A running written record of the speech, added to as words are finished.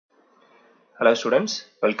Hello students,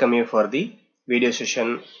 welcome you for the video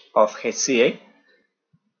session of HCI.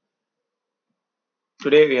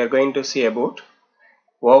 Today we are going to see about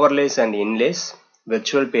overlays and inlays,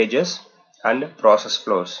 virtual pages and process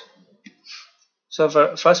flows. So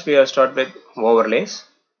first we will start with overlays.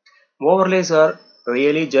 Overlays are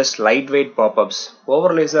really just lightweight pop-ups.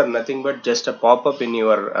 Overlays are nothing but just a pop-up in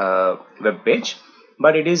your web page,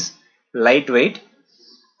 but it is lightweight.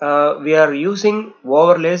 We are using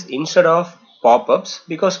overlays instead of pop-ups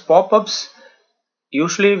because pop-ups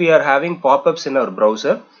usually we are having pop-ups in our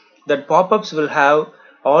browser. That pop-ups will have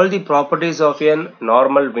all the properties of a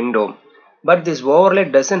normal window, but this overlay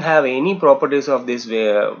doesn't have any properties of this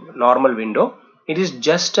normal window. It is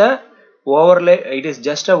just a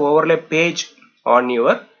overlay page on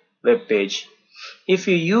your web page. If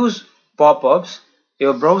you use pop-ups,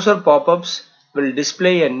 your browser pop-ups will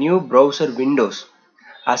display a new browser windows.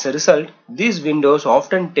 As a result, these windows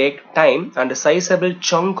often take time and a sizable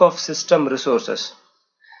chunk of system resources.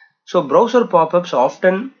 So browser pop-ups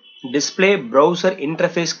often display browser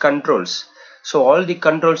interface controls. So all the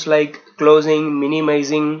controls like closing,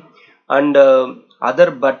 minimizing and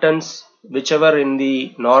other buttons whichever in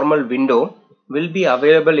the normal window will be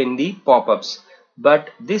available in the pop-ups.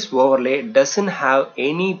 But this overlay doesn't have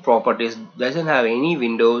any properties, doesn't have any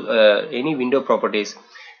window properties.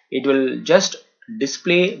 It will just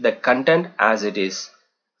display the content as it is.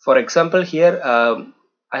 For example, here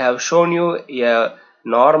I have shown you a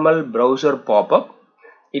normal browser pop-up.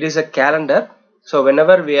 It is a calendar. So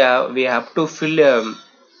whenever we have to fill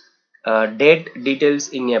date details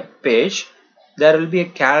in a page, there will be a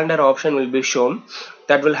calendar option will be shown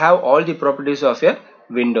that will have all the properties of a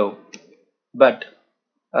window. But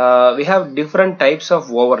we have different types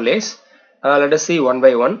of overlays. Let us see one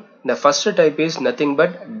by one. The first type is nothing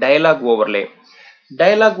but dialog overlay.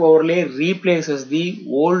 Dialog overlay replaces the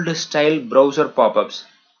old style browser pop-ups,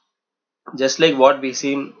 just like what we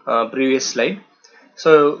seen previous slide.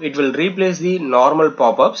 So it will replace the normal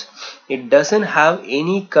pop-ups. It doesn't have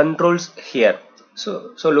any controls here.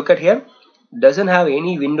 So look at here, doesn't have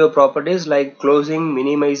any window properties like closing,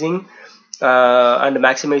 minimizing and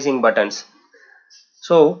maximizing buttons.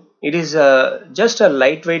 So it is just a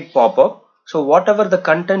lightweight pop-up. So whatever the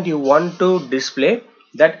content you want to display,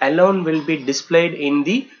 that alone will be displayed in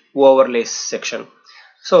the overlays section.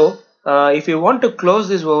 So if you want to close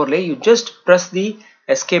this overlay, you just press the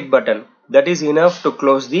escape button. That is enough to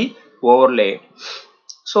close the overlay.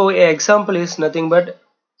 So an example is nothing but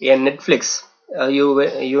a Netflix.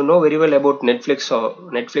 You know very well about Netflix or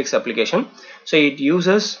Netflix application. So it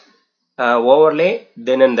uses overlay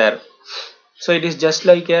then and there. So it is just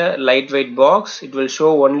like a lightweight box. It will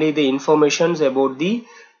show only the informations about the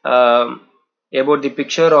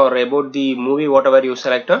picture or about the movie whatever you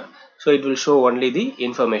selected. So it will show only the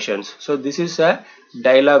informations. So this is a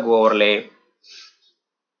dialog overlay.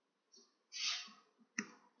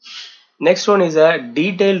 Next one is a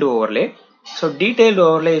detailed overlay. So detailed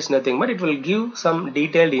overlay is nothing but it will give some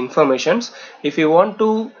detailed informations. If you want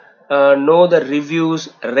to know the reviews,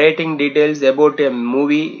 rating details about a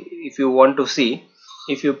movie, if you want to see,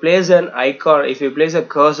 if you place an icon, if you place a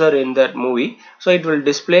cursor in that movie, so it will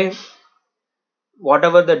display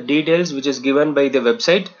whatever the details which is given by the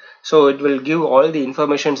website. So it will give all the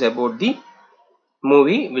informations about the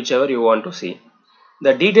movie whichever you want to see.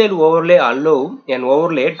 The detailed overlay allow an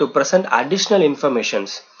overlay to present additional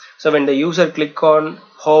informations. So when the user click on,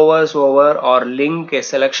 hovers over or link a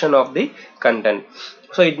selection of the content.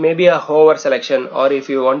 So it may be a hover selection, or if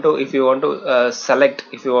you want to select,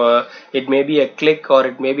 it may be a click, or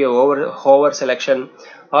it may be a hover selection,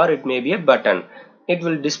 or it may be a button. It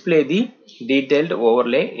will display the detailed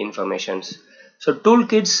overlay informations. So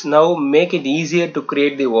toolkits now make it easier to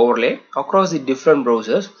create the overlay across the different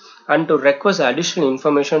browsers and to request additional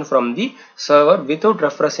information from the server without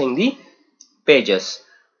refreshing the pages.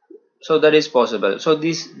 So that is possible. So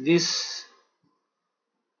this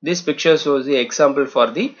picture shows the example for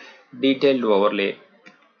the detailed overlay.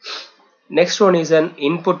 Next one is an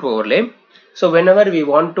input overlay. So whenever we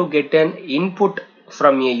want to get an input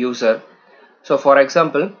from a user, so for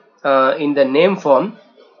example in the name form,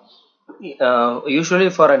 usually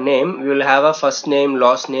for a name we will have a first name,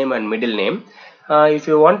 last name and middle name. If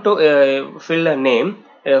you want to fill a name,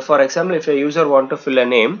 for example if a user want to fill a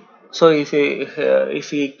name, so if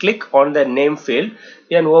we click on the name field,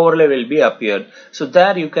 an overlay will be appeared. So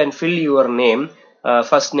there you can fill your name,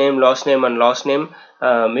 first name, last name and last name,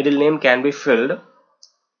 middle name can be filled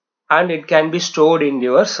and it can be stored in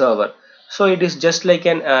your server. So it is just like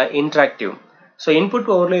an interactive. So input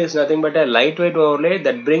overlay is nothing but a lightweight overlay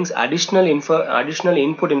that brings additional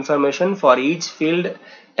input information for each field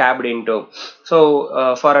tabbed into.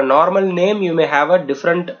 So for a normal name you may have a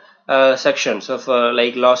different sections of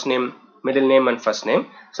like last name, middle name and first name.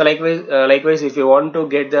 So likewise if you want to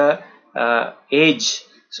get the age,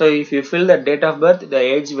 so if you fill the date of birth, the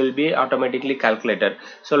age will be automatically calculated.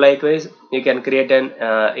 So likewise you can create an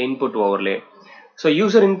input overlay. So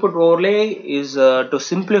user input overlay is to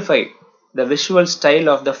simplify the visual style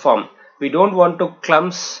of the form. We don't want to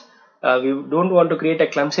create a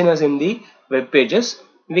clumsiness in the web pages.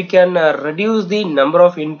 We can reduce the number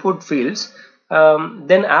of input fields.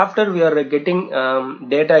 Then after we are getting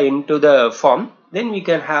data into the form, then we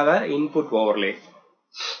can have an input overlay.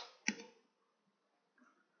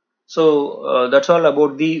 So that's all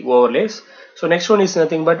about the overlays. So next one is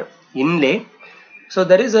nothing but inlay. So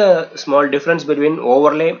there is a small difference between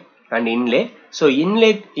overlay and inlay. So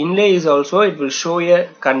inlay is also, it will show a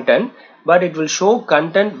content, but it will show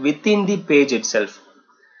content within the page itself.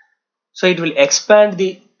 So it will expand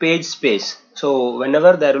the page space. So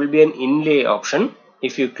whenever there will be an inlay option,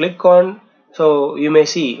 if you click on, so you may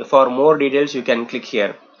see for more details you can click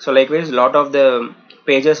here. So likewise lot of the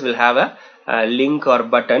pages will have a link or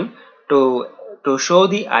button to show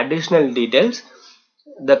the additional details.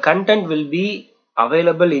 The content will be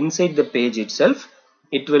available inside the page itself.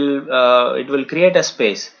 It will create a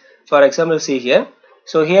space. For example, see here.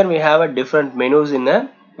 So here we have a different menus in a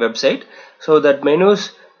website. So that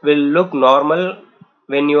menus will look normal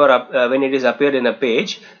when you are when it is appeared in a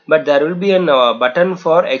page, but there will be a button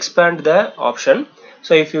for expand the option.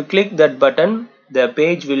 So if you click that button, the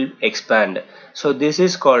page will expand. So this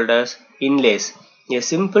is called as inlays. A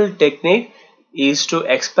simple technique is to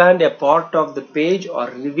expand a part of the page or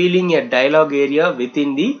revealing a dialog area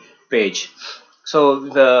within the page.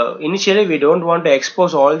 So initially we don't want to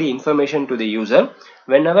expose all the information to the user.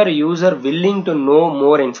 Whenever user willing to know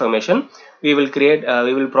more information, we will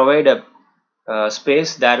provide a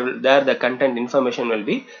space there the content information will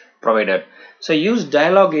be provided. So use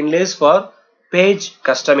dialog inlays for page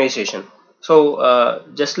customization. So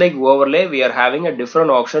just like overlay, we are having a different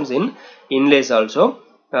options in inlays also.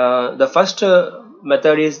 The first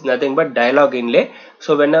method is nothing but dialog inlay.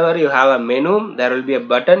 So whenever you have a menu, there will be a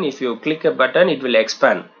button. If you click a button, it will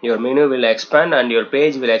expand. Your menu will expand and your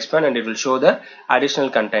page will expand, and it will show the additional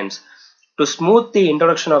contents. To smooth the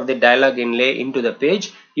introduction of the dialog inlay into the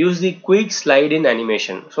page, use the quick slide in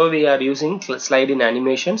animation. So we are using slide in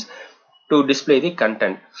animations to display the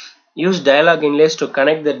content. Use dialog inlays to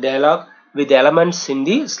connect the dialog with elements in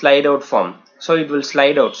the slide out form. So it will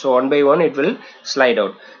slide out. So one by one it will slide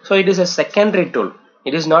out. So it is a secondary tool.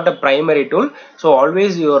 It is not a primary tool. So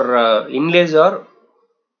always your inlays are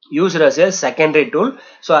used as a secondary tool.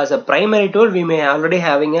 So as a primary tool, we may already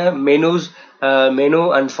having a menu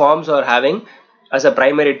and forms are having as a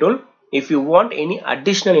primary tool. If you want any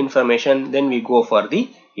additional information, then we go for the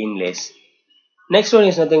inlays. Next one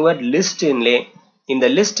is nothing but list inlay. In the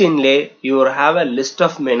list inlay, you will have a list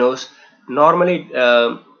of menus. Normally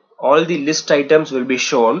all the list items will be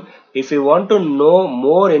shown. If you want to know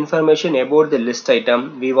more information about the list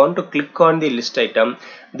item, we want to click on the list item,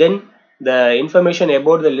 then the information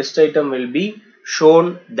about the list item will be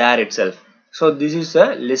shown there itself. So this is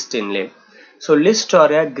a list inlay. So lists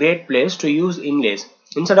are a great place to use inlays.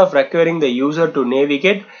 Instead of requiring the user to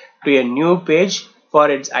navigate to a new page for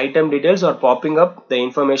its item details or popping up the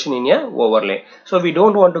information in a overlay. So we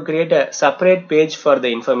don't want to create a separate page for the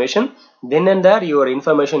information. Then and there your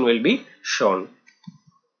information will be shown.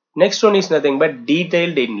 Next one is nothing but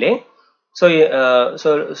detailed inlay.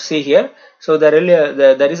 So see here. So there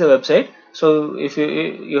is a website. So if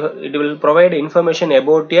it will provide information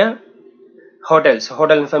about a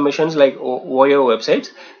hotel informations like OYO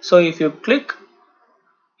websites. So if you click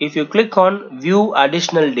on view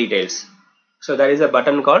additional details, so there is a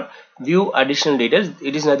button called view additional details.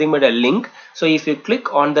 It is nothing but a link. So if you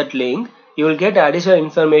click on that link, you will get additional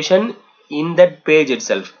information in that page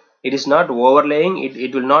itself. It is not overlaying.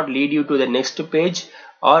 It will not lead you to the next page,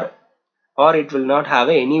 or it will not have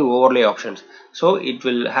any overlay options. So it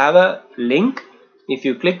will have a link. If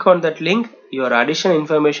you click on that link, your additional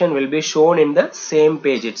information will be shown in the same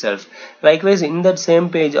page itself. Likewise, in that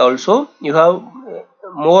same page also you have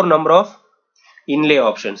more number of inlay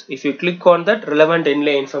options. If you click on that, relevant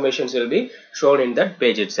inlay informations will be shown in that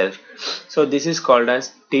page itself. So this is called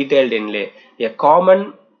as detailed inlay. A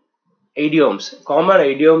common idioms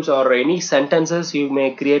or any sentences, you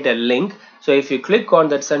may create a link. So if you click on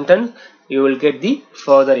that sentence, you will get the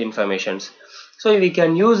further informations. So we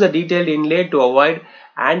can use the detailed inlay to avoid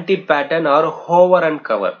anti-pattern or hover and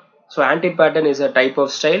cover. So anti-pattern is a type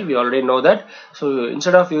of style, we already know that. So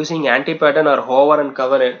instead of using anti-pattern or hover and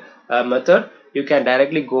cover method, you can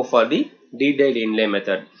directly go for the detailed inlay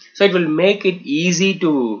method. So it will make it easy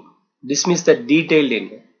to dismiss the detailed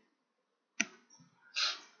inlay.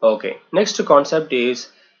 Okay, next concept is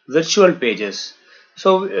virtual pages.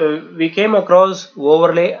 So we came across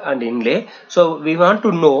overlay and inlay. So we want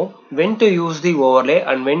to know when to use the overlay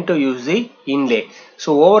and when to use the inlay.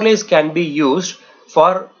 So overlays can be used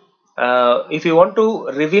for if you want to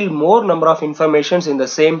reveal more number of informations in the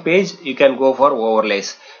same page, you can go for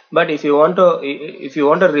overlays. But if you want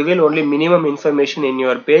to reveal only minimum information in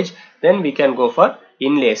your page, then we can go for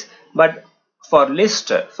inlays. But for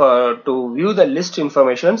list, for to view the list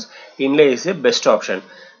informations, inlay is the best option.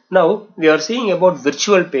 Now we are seeing about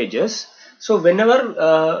virtual pages. So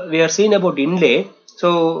whenever we are seeing about inlay,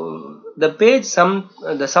 so the page some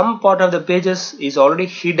part of the pages is already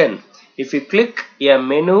hidden. If you click a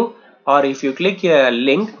menu or if you click a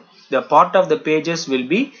link, the part of the pages will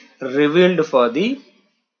be revealed for the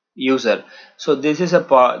user. So this is a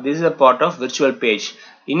part of virtual page.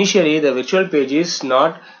 Initially the virtual page is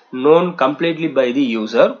not known completely by the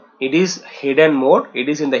user. It is hidden mode. It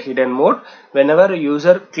is in the hidden mode. Whenever a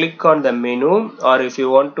user click on the menu or if you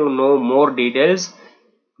want to know more details,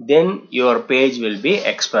 then your page will be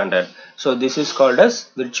expanded. So this is called as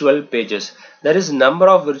virtual pages. There is number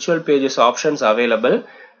of virtual pages options available: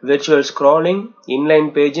 virtual scrolling,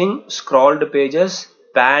 inline paging, scrolled pages,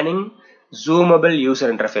 panning, zoomable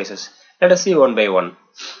user interfaces. Let us see one by one.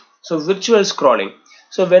 So virtual scrolling.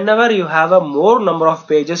 So whenever you have a more number of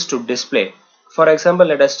pages to display, for example,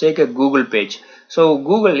 let us take a Google page. So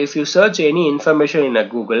Google, if you search any information in a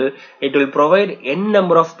Google, it will provide n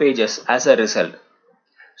number of pages as a result.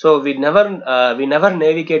 So we never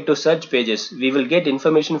navigate to search pages. We will get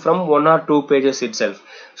information from one or two pages itself.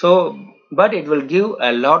 So but it will give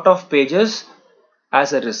a lot of pages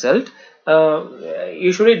as a result.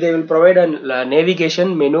 Usually they will provide a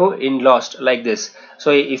navigation menu in lost like this.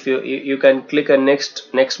 So if you can click a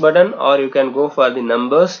next button or you can go for the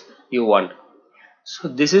numbers you want. So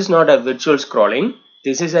this is not a virtual scrolling.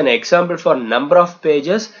 This is an example for number of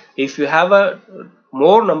pages. If you have a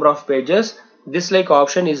more number of pages, this like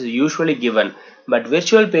option is usually given. But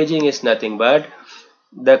virtual paging is nothing but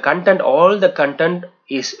the content, all the content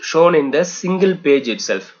is shown in the single page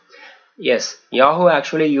itself. Yes, Yahoo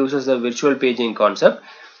actually uses the virtual paging concept,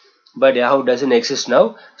 but Yahoo doesn't exist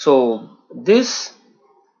now. So this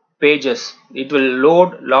pages, it will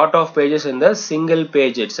load lot of pages in the single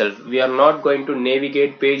page itself. We are not going to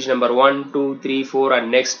navigate page number 1 2 3 4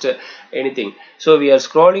 and next anything. So we are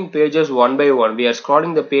scrolling pages one by one. We are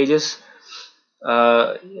scrolling the pages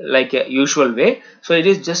like a usual way. So it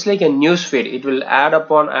is just like a news feed. It will add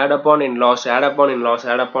upon in lost, add upon in lost,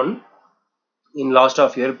 add upon in lost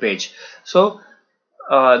of your page. So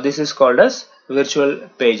this is called as virtual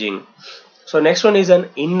paging. So next one is an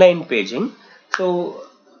inline paging.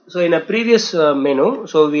 So in a previous menu,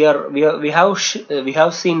 so we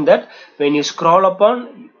have seen that when you scroll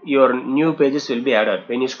upon, your new pages will be added.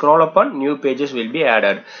 When you scroll upon, new pages will be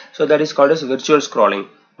added. So that is called as virtual scrolling.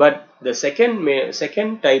 But the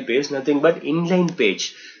second type is nothing but inline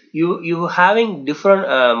page. You having different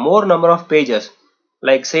more number of pages,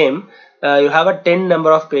 like same you have a 10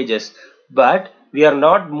 number of pages, but we are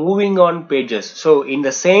not moving on pages. So in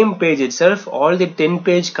the same page itself, all the 10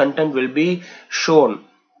 page content will be shown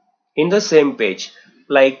in the same page.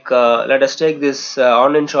 Like let us take this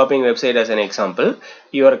online shopping website as an example.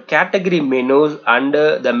 Your category menus and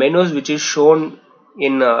the menus which is shown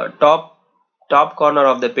in top corner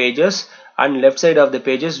of the pages and left side of the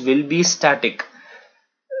pages will be static.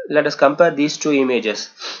 Let us compare these two images.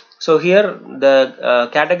 So here the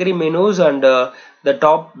category menus and the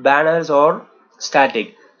top banners are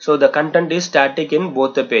static. So the content is static in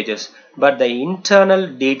both the pages, but the internal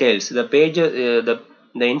details, the page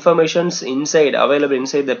the informations inside available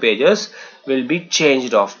inside the pages will be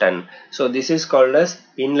changed often. So this is called as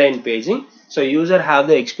inline paging. So user have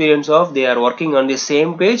the experience of they are working on the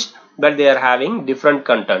same page but they are having different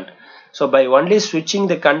content. So by only switching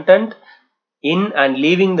the content in and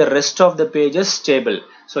leaving the rest of the pages stable.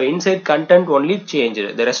 So inside content only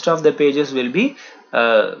changed, the rest of the pages will be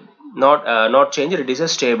not changed, it is a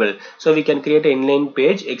stable. So we can create an inline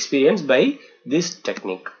page experience by this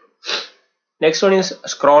technique. Next one is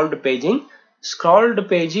scrolled paging. Scrolled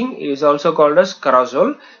paging is also called as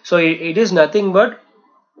carousel. So it is nothing but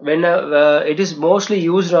when it is mostly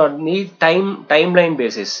used on the timeline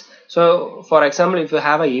basis. So for example, if you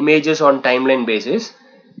have images on timeline basis,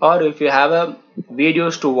 or if you have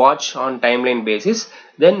videos to watch on timeline basis,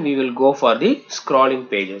 then we will go for the scrolling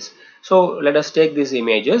pages. So let us take these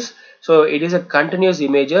images. So it is a continuous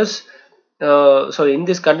images. So in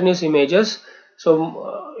this continuous images,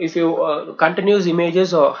 so if you continuous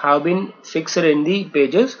images or have been fixed in the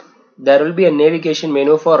pages, there will be a navigation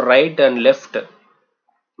menu for right and left.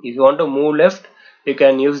 If you want to move left, you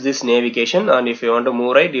can use this navigation, and if you want to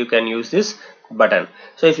move right, you can use this button.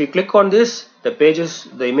 So if you click on this,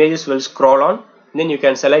 the images will scroll on, then you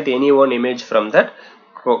can select any one image from that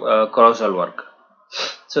carousel work.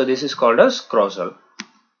 So this is called as carousel.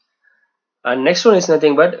 And next one is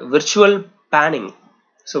nothing but virtual panning.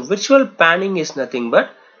 So virtual panning is nothing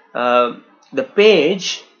but the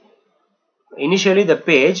page, initially the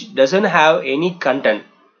page doesn't have any content.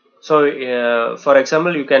 So for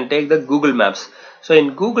example, you can take the Google Maps. So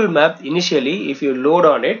in Google Map, initially if you load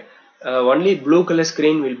on it, only blue color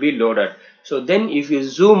screen will be loaded. So then if you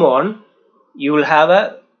zoom on, you will have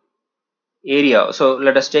a area. So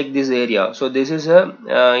let us take this area. So this is a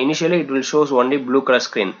initially it will shows only blue color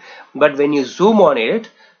screen, but when you zoom on it,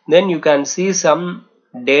 then you can see some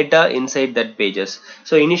data inside that pages.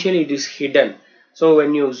 So initially it is hidden. So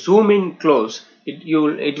when you zoom in close,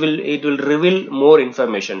 it will reveal more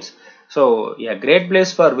informations. So yeah, great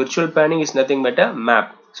place for virtual panning is nothing but a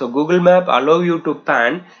map. So Google Map allow you to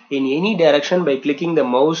pan in any direction by clicking the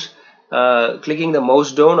mouse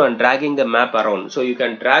down and dragging the map around. So you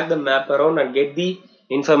can drag the map around and get the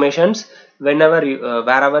informations whenever you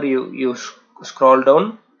wherever you scroll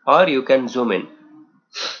down, or you can zoom in.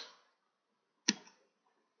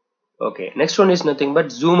 Okay, next one is nothing but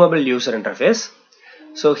zoomable user interface.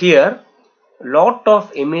 So here lot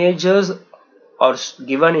of images are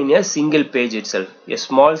given in a single page itself. A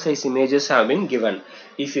small size images have been given.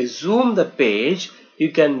 If you zoom the page,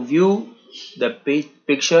 you can view the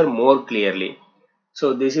picture more clearly.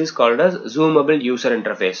 So this is called as zoomable user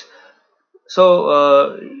interface.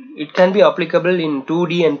 So it can be applicable in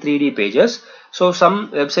 2D and 3D pages. So some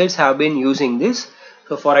websites have been using this.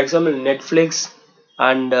 So for example, Netflix,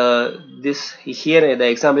 and this here the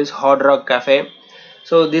example is Hard Rock Cafe.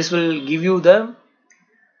 So this will give you the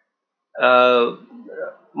uh,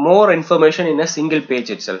 more information in a single page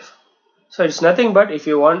itself. So it's nothing but if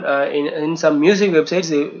you want in some music websites,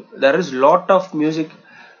 there is lot of music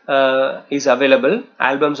is available,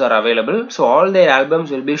 albums are available. So all their albums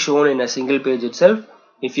will be shown in a single page itself.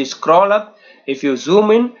 If you scroll up, if you zoom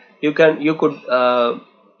in, you could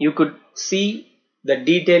see the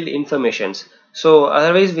detailed informations. So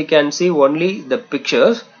otherwise we can see only the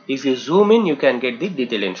pictures. If you zoom in, you can get the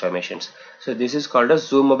detailed informations. So this is called a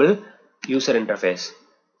zoomable user interface.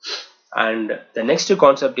 And the next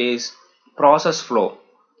concept is process flow.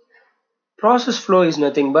 Process flow is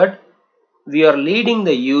nothing but we are leading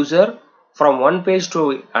the user from one page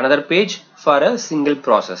to another page for a single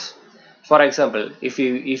process. For example, if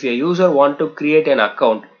a user want to create an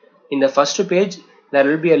account, in the first page there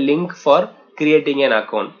will be a link for creating an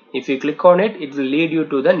account. If you click on it, it will lead you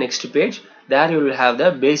to the next page. There you will have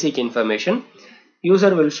the basic information.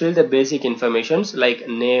 User will fill the basic informations like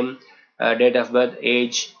name, date of birth,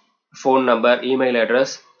 age, phone number, email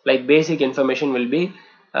address. Like basic information will be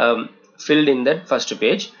filled in that first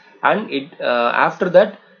page, and after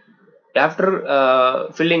that, after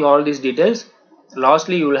filling all these details,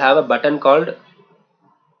 lastly you will have a button called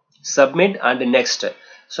submit and next.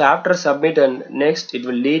 So after submit and next, it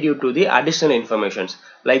will lead you to the additional informations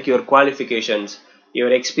like your qualifications,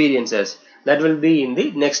 your experiences, that will be in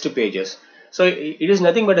the next pages. So it is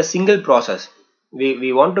nothing but a single process.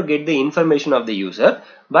 We want to get the information of the user,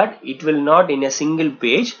 but it will not in a single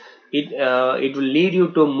page. It will lead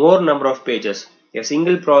you to more number of pages. A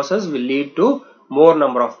single process will lead to more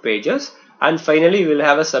number of pages, and finally you will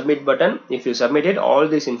have a submit button. If you submit it, all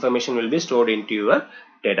this information will be stored into your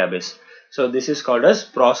database. So this is called as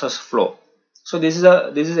process flow. So this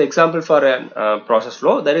is example for a process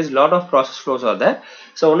flow. There is lot of process flows are there.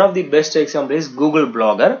 So one of the best example is Google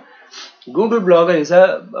Blogger. Google Blogger is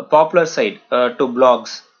a popular site to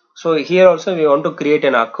blogs. So here also we want to create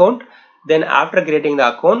an account. Then after creating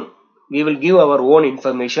the account, we will give our own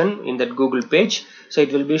information in that Google page. So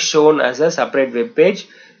it will be shown as a separate web page.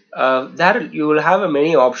 There you will have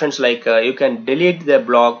many options like you can delete the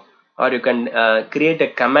blog, or you can create a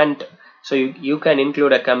comment. So you can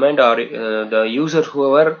include a comment, or the user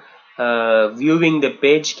whoever viewing the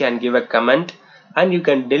page can give a comment, and you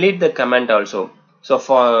can delete the comment also. So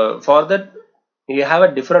for that you have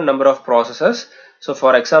a different number of processes. So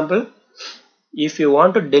for example, if you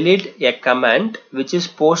want to delete a comment which is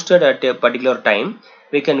posted at a particular time,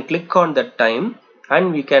 we can click on that time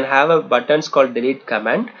and we can have a buttons called delete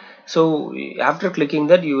comment. So after clicking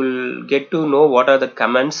that, you will get to know what are the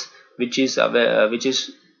comments which is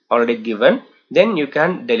already given, then you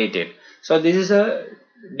can delete it. So this is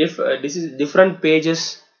different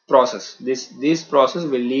pages process. This process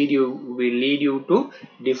will lead you to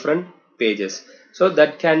different pages. So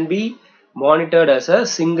that can be monitored as a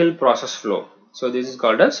single process flow. So this is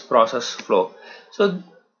called as process flow. So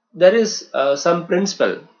there is some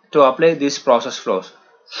principle to apply these process flows.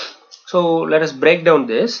 So let us break down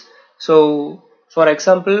this. So for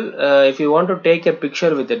example, if you want to take a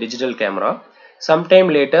picture with a digital camera, sometime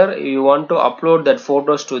later you want to upload that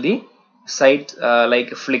photos to the site like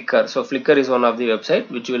Flickr. So Flickr is one of the website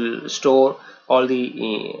which will store all the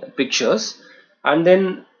pictures, and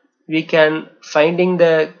then we can finding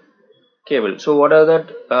the cable. So what are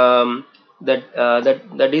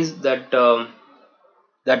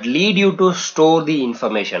that lead you to store the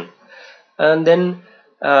information, and then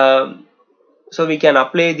so we can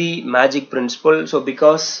apply the magic principle. So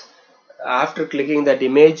because after clicking that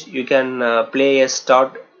image you can play a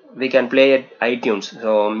start, we can play at iTunes,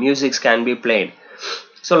 so musics can be played.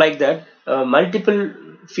 So like that, multiple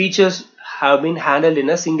features have been handled in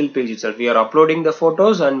a single page itself. We are uploading the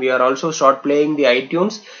photos and we are also start playing the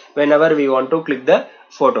iTunes whenever we want to click the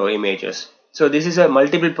photo images. So this is a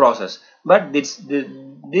multiple process, but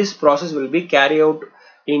this process will be carried out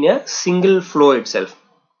in a single flow itself.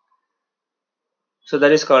 So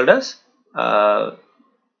that is called as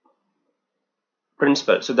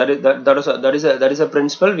principle. So that is a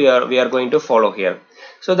principle we are going to follow here.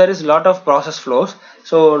 So there is a lot of process flows.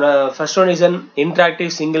 So first one is an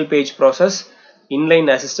interactive single page process, inline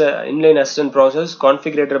assistant process,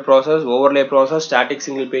 configurator process, overlay process, static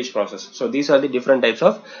single page process. So these are the different types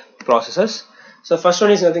of processes. So first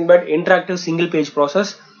one is nothing but interactive single page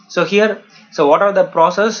process. So here, so what are the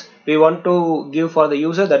process we want to give for the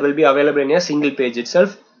user that will be available in a single page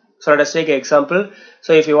itself. So let us take an example.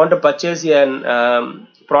 So if you want to purchase an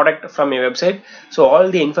product from your website, so all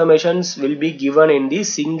the informations will be given in the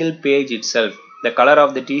single page itself. The color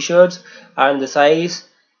of the t-shirts and the size,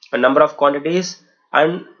 a number of quantities,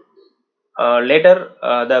 and later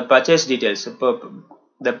the purchase details,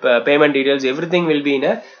 the payment details, everything will be in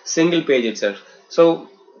a single page itself. So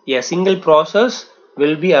a single process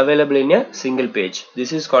will be available in a single page.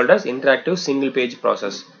 This is called as interactive single page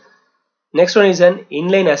process. Next one is an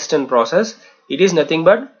inline assistant process. It is nothing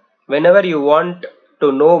but whenever you want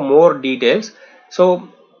to know more details, so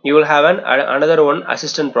you will have another one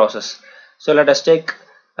assistant process. So let us take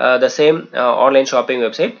the same online shopping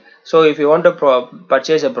website. So if you want to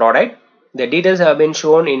purchase a product, the details have been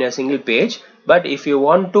shown in a single page, but if you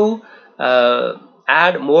want to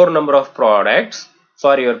add more number of products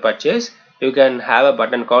for your purchase, you can have a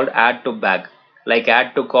button called add to bag, like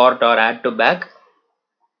add to cart or add to bag.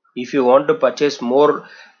 If you want to purchase more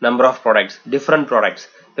number of products, different products,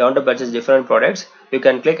 if you want to purchase different products, you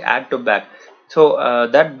can click add to bag. So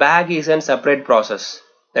that bag is a separate process,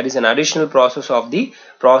 that is an additional process of the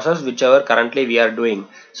process whichever currently we are doing.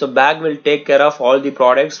 So bag will take care of all the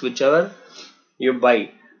products whichever you buy.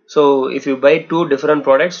 So if you buy two different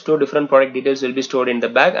products, two different product details will be stored in the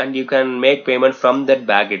bag, and you can make payment from that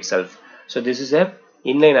bag itself. So this is a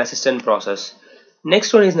inline assistant process.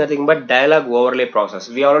 Next one is nothing but dialog overlay process.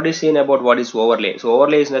 We already seen about what is overlay. So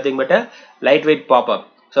overlay is nothing but a lightweight pop-up.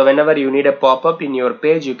 So whenever you need a pop-up in your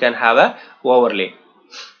page, you can have a overlay.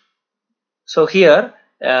 So here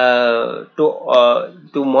to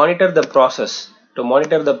monitor the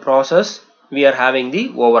process, we are having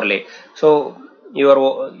the overlay. So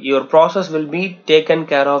your process will be taken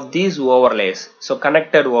care of these overlays. So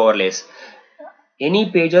connected overlays.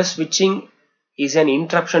 Any pages switching is an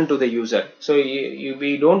interruption to the user. So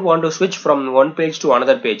we don't want to switch from one page to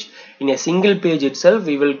another page. In a single page itself,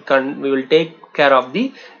 we will take care of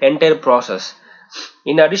the entire process.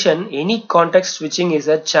 In addition, any context switching is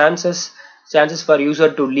a chances for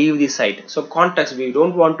user to leave the site. So context, we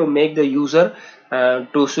don't want to make the user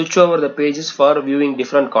to switch over the pages for viewing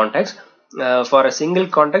different contexts. For a single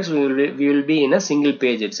context, we will be in a single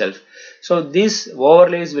page itself. So these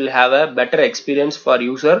overlays will have a better experience for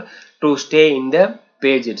user to stay in the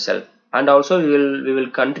page itself, and also we will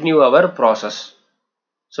continue our process.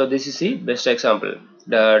 So this is the best example,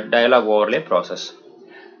 the dialog overlay process.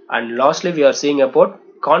 And lastly, we are seeing about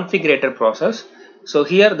configurator process. So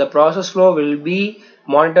here the process flow will be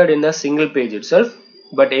monitored in the single page itself,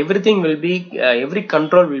 but everything will be every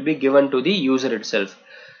control will be given to the user itself.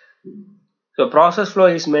 So process flow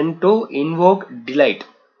is meant to invoke delight.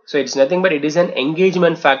 So it's nothing but it is an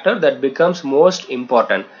engagement factor that becomes most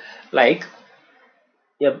important. Like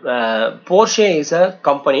Porsche is a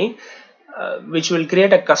company which will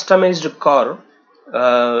create a customized car.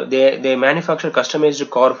 They manufacture customized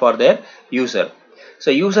car for their user. So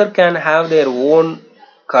user can have their own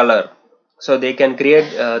color. So they can create,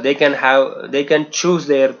 they can choose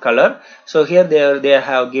their color. So here they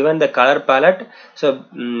have given the color palette. So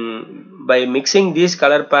by mixing this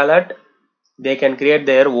color palette, they can create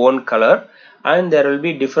their own color, and there will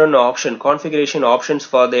be different configuration options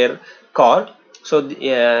for their car. So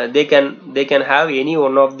they can have any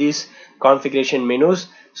one of these configuration menus.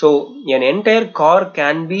 So an entire car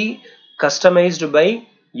can be customized by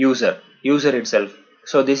user itself.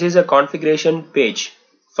 So this is a configuration page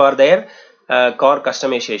for their car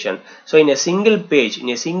customization. So in a single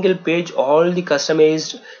page all the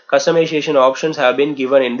customization options have been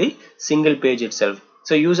given in the single page itself.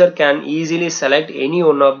 So user can easily select any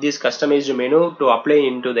one of these customized menu to apply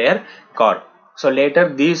into their car. So later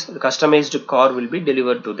this customized car will be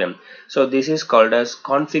delivered to them. So this is called as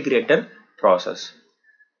configurator process.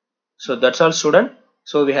 So that's all, student.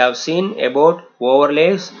 So we have seen about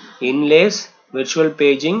overlays, inlays, virtual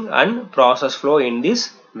paging and process flow in this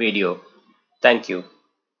video. Thank you.